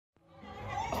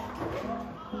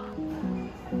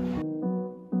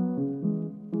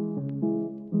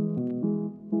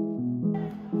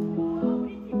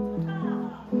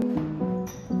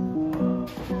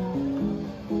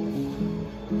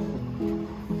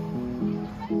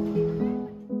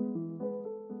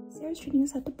is treating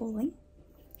us out to bowling.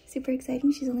 Super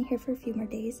exciting. She's only here for a few more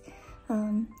days.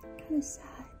 Kind of sad.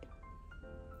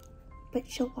 But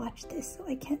she'll watch this, so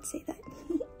I can't say that.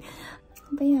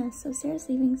 But yeah, so Sarah's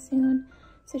leaving soon.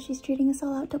 So she's treating us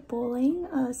all out to bowling.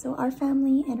 So our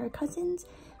family and our cousins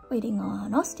waiting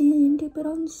on Austin to put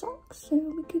on socks so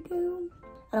we could go.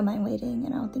 I don't mind waiting,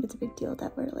 and I don't think it's a big deal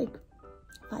that we're like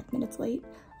 5 minutes late.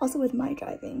 Also with my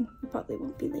driving, we probably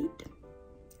won't be late.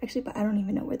 Actually, but I don't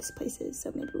even know where this place is,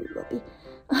 so maybe we will be.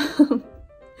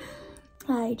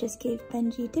 I just gave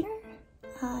Benji dinner.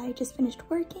 I just finished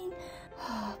working,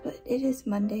 but it is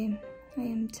Monday. I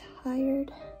am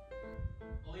tired.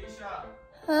 Alicia!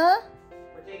 Huh?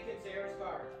 We're taking Sarah's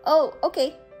car. Oh,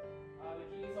 okay.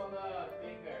 The keys on the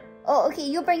thing there. Oh, okay,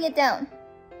 you bring it down.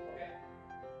 Okay.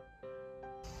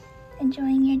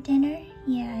 Enjoying your dinner?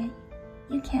 Yeah,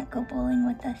 you can't go bowling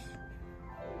with us.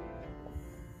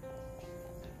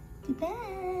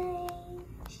 Goodbye.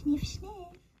 Sniff, sniff.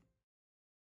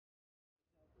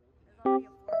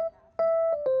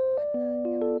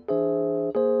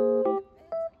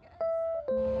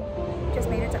 Just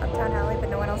made it to Uptown Alley, but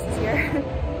no one else is here.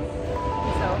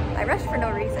 So I rushed for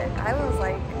no reason. I was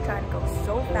like trying to go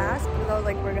so fast because I was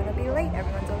like, we're gonna be late.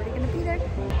 Everyone's already gonna be there.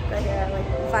 Got here at like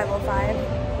 5:05.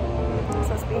 I'm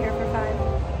supposed to be here for 5.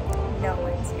 No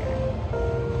one's here.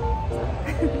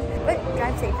 But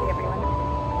drive safely, everyone.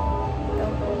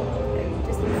 Don't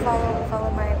just follow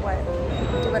my what?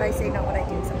 Do what I say, not what I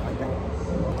do, something like that.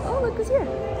 Oh, look who's here.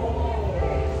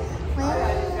 Wow.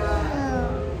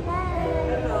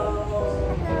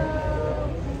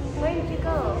 Where did you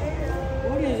go?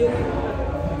 What is it?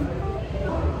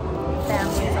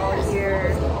 Family's all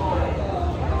here.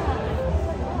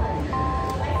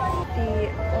 The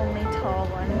only tall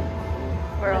one.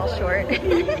 We're all short.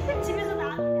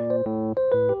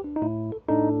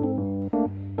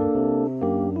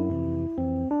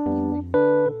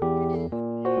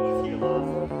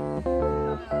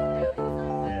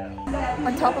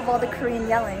 On top of all the Korean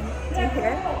yelling, do you hear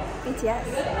it? BTS.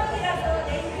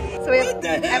 So we have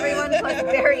everyone plus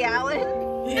Barry Allen.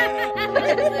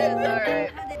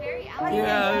 Alright.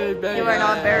 Yeah, You are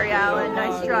not Barry Allen.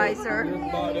 Nice try, sir.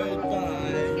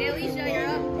 Hey, Alicia, you're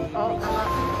up. Oh, I'm up.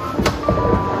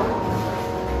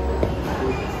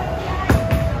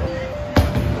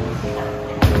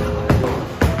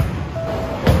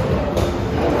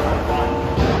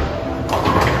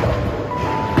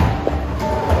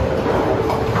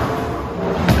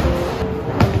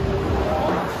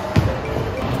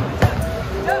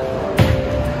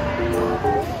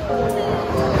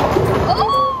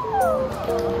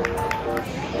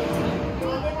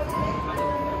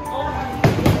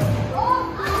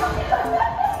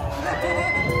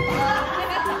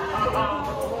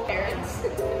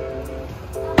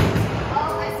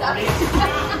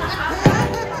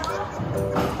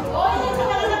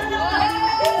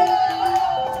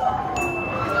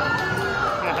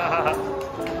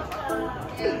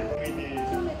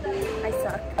 I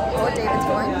suck. Oh, David's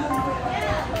one.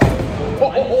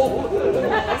 Oh,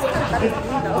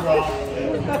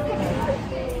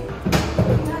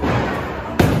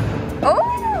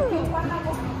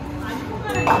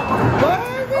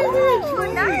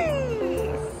 nice.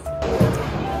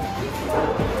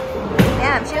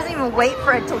 Damn, she doesn't even wait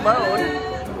for it to load.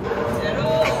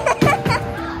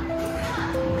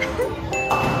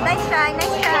 Nice try,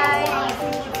 nice try.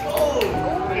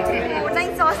 Oh,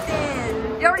 nice,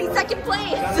 Austin. You're already second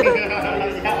place.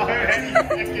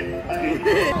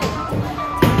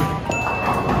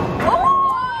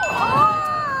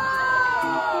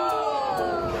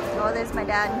 Oh, there's my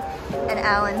dad and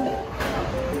Alan.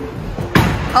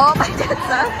 Oh, my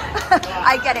dad's up.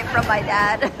 I get it from my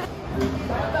dad.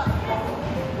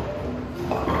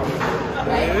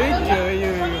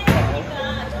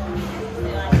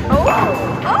 Oh!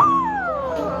 Oh!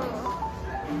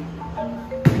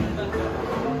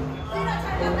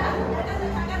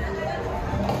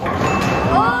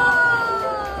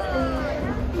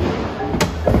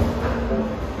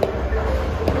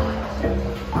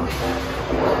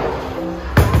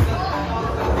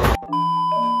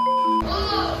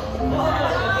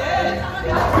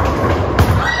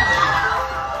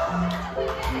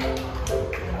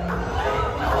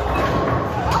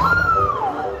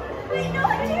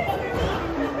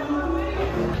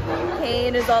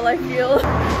 Pain is all I feel.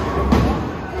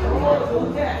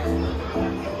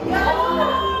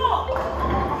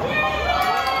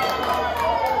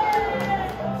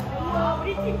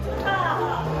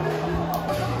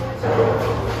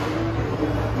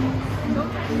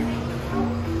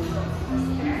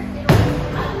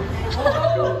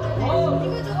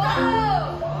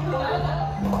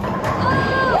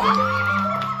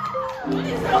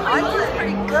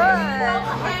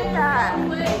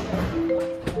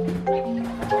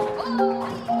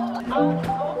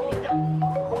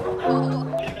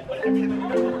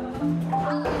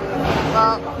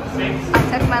 Well, I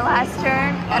took my last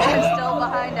turn and I'm still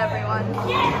behind everyone.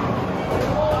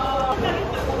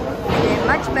 I did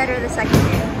much better the second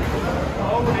game.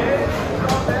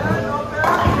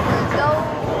 Let's go.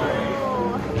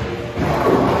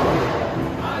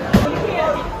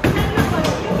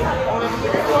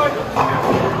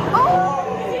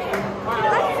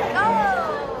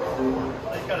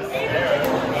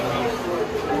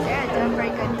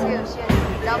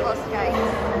 Double strike.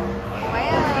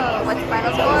 Wow, what's the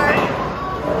final score?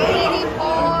 84!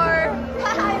 I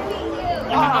beat you!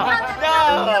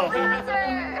 No!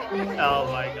 Oh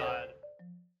my god.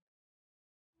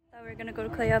 Thought we were gonna go to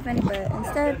Clay Oven, but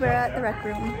instead we're at the rec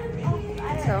room.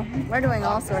 So we're doing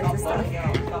all sorts of stuff.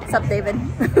 What's up, David?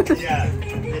 Yeah.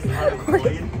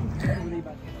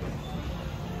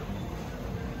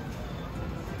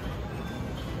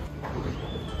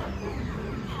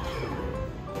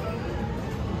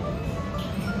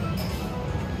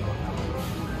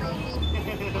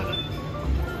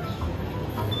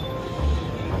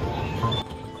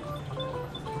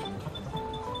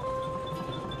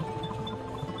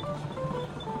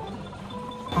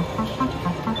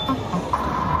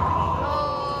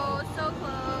 Oh, so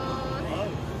close.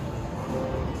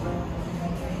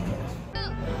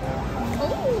 Oh.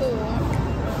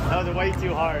 That was way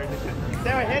too hard.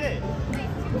 Sarah, hit it!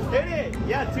 Hit it!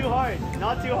 Yeah, too hard.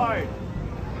 Not too hard.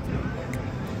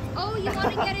 Oh, you want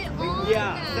to get it on?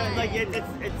 Yeah, so, like it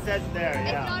says there,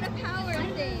 yeah. It's not a power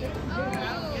thing. Oh.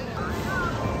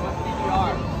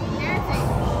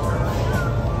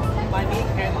 My knee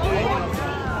can't do anything.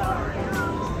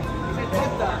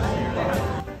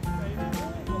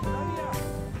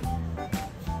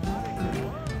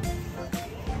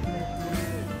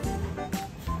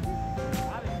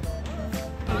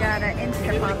 You gotta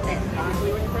insta-pump it.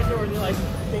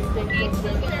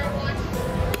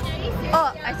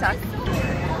 Oh, I suck.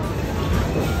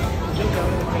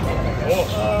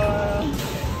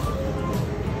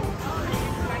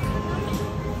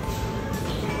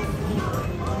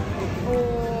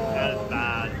 That is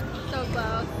bad. So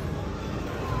close.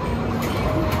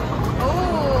 Oh.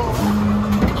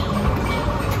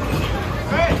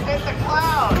 Chris, hit the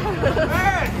cloud!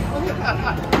 Chris!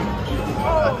 Oh,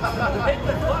 hit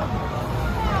the cloud!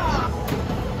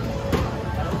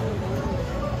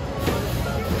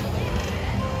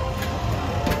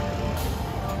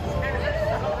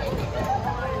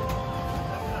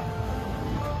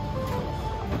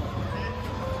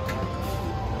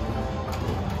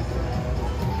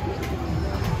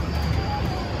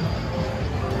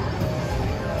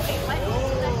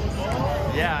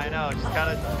 Yeah, I know. Just kind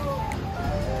of.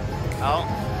 Oh.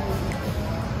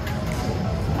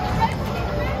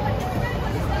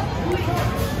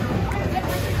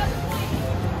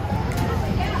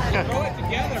 Throw it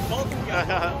together, both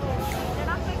together.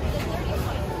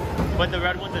 But the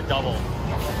red one's a double.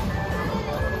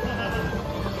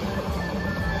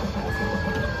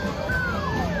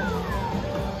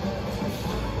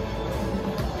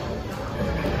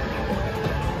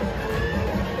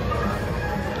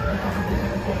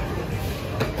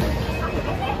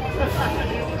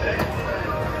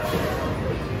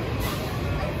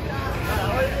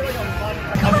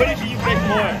 I'm pretty sure you picked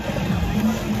more.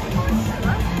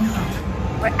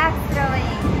 We're axe throwing.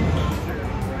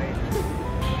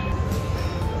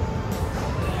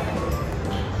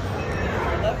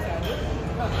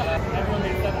 Everyone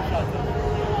made 7 shots.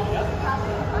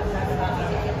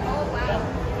 Oh, wow.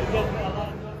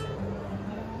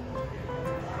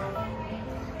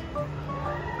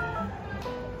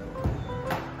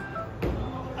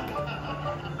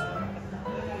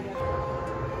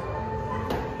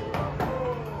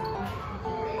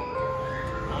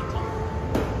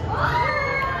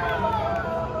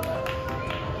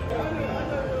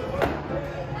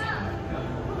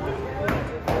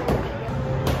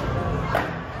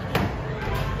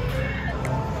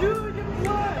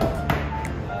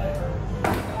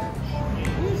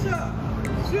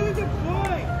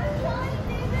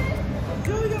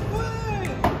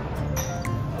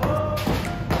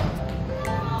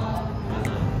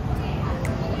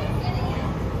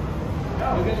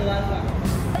 In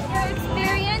your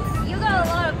experience, you got a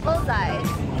lot of bullseyes.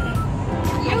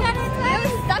 You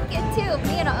stuck it too.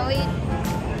 Me and Owie,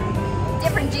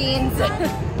 different genes.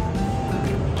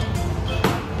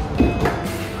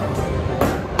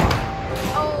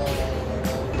 Oh.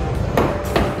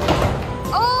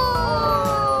 Oh.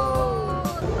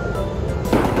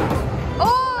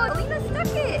 Oh, Alina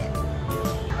stuck it.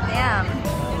 Damn.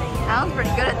 Alan's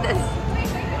pretty good at this.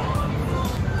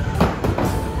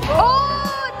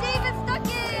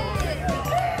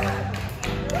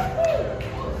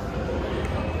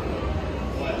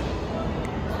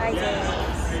 Hi, James.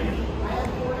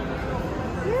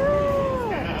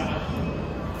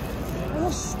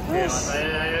 Yes. I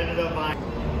ended up buying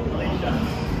Alicia.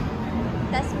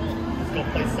 That's me. Let's go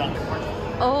play soccer.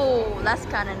 Oh, that's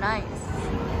kind of nice.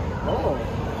 Oh.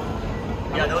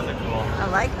 Yeah, those are cool. I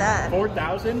like that.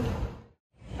 4,000?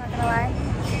 Not gonna lie,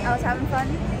 I was having fun,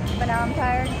 but now I'm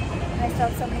tired, and I still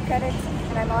have so many credits,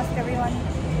 and I lost everyone.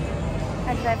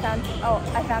 Actually, I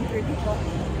found 3 people.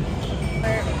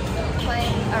 We're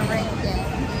playing a ring game,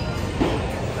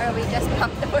 where we just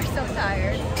pumped that we're so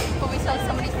tired, but we still have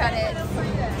so many credits.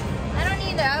 I don't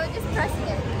either, I was just pressing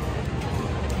it.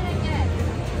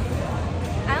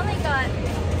 I only got,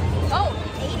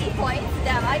 80 points.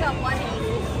 Damn, I got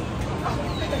 180.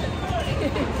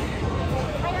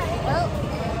 Well,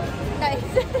 nice.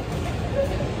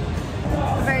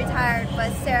 I'm very tired,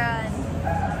 but Sarah and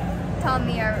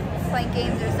Tommy are playing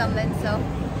games or something, so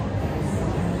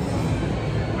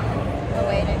we're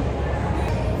waiting.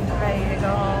 Ready to go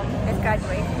home. It's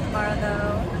graduation tomorrow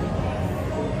though.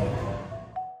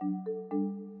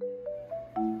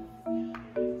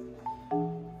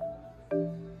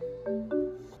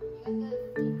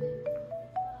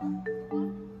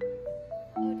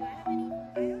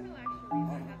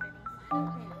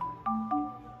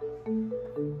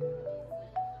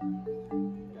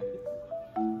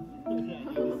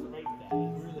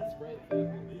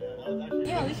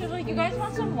 Yeah, Alicia's like, you guys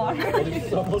want some water?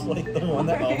 It's almost like the one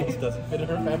that almost doesn't fit in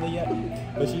her family yet,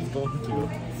 but she's going to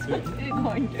soon. You're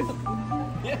going to.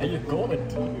 Yeah, you're going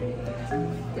to.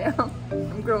 Damn,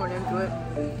 I'm growing into it.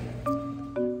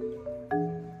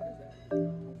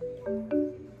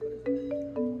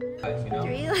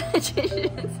 Three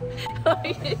legends.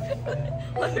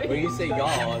 When you say y'all,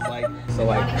 I was like, so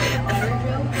like.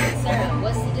 Sarah,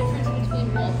 what's the difference between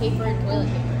wallpaper and toilet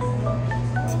paper?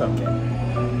 It's okay.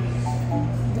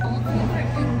 Wallpaper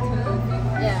and toilet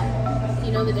paper? Yeah. Do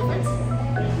you know the difference?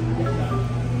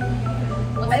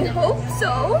 What's I hope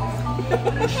so.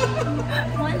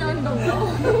 one on the wall.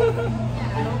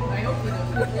 Yeah, I hope you know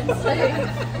the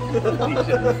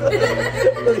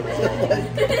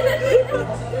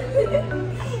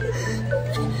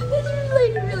It's really,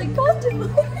 really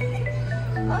comfortable.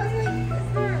 I was like, is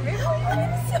there a ripple?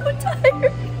 I'm so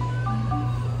tired.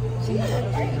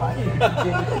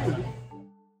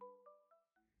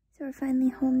 So we're finally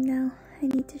home now. I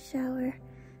need to shower.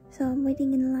 So I'm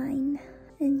waiting in line.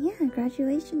 And yeah,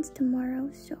 graduation's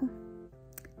tomorrow, so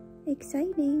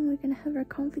exciting. We're gonna have our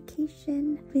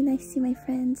convocation. Be nice to see my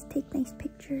friends, take nice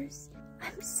pictures.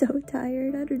 I'm so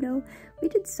tired, I don't know. We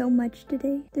did so much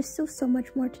today. There's still so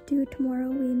much more to do tomorrow.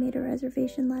 We made a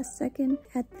reservation last second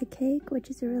at The Cake, which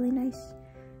is a really nice,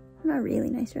 not really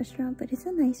nice restaurant, but it's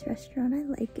a nice restaurant. I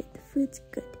like it. The food's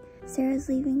good. Sarah's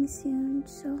leaving soon,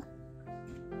 so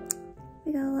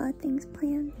we got a lot of things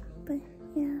planned, but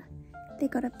yeah. They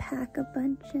gotta pack a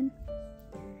bunch and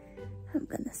I'm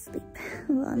gonna sleep.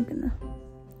 Well, I'm gonna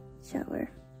shower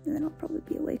and then I'll probably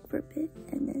be awake for a bit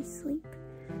and then sleep.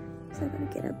 So I gotta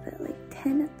get up at like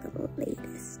 10 at the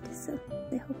latest. So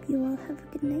I hope you all have a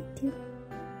good night too.